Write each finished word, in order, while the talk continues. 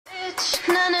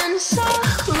spinning so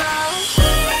low.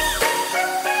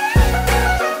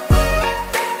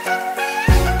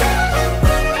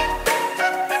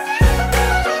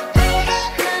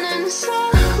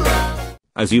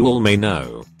 As you all may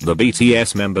know, the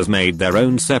BTS members made their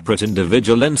own separate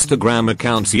individual Instagram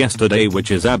accounts yesterday,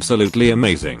 which is absolutely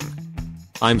amazing.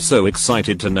 I'm so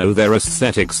excited to know their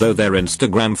aesthetics of their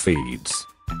Instagram feeds.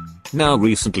 Now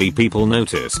recently people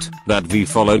noticed that V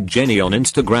followed Jennie on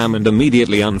Instagram and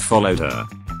immediately unfollowed her.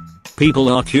 People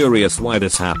are curious why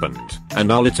this happened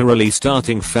and are literally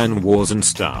starting fan wars and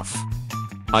stuff.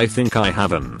 I think I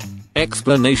have an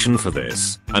explanation for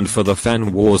this and for the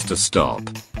fan wars to stop.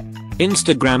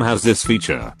 Instagram has this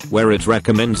feature where it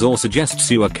recommends or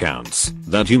suggests you accounts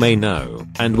that you may know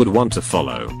and would want to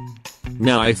follow.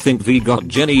 Now I think V got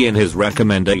Jennie in his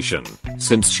recommendation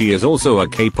since she is also a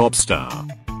K-pop star.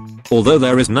 Although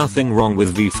there is nothing wrong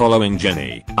with V following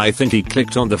Jennie, I think he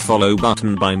clicked on the follow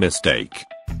button by mistake.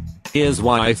 Here's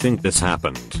why I think this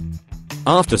happened.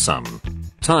 After some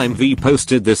time V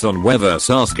posted this on Weverse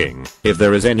asking if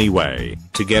there is any way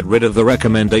to get rid of the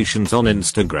recommendations on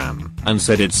Instagram and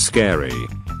said it's scary.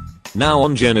 Now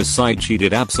on Jennie's side she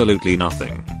did absolutely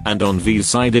nothing, and on V's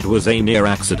side it was a near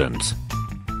accident.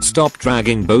 Stop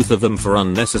dragging both of them for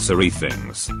unnecessary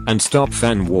things and stop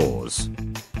fan wars.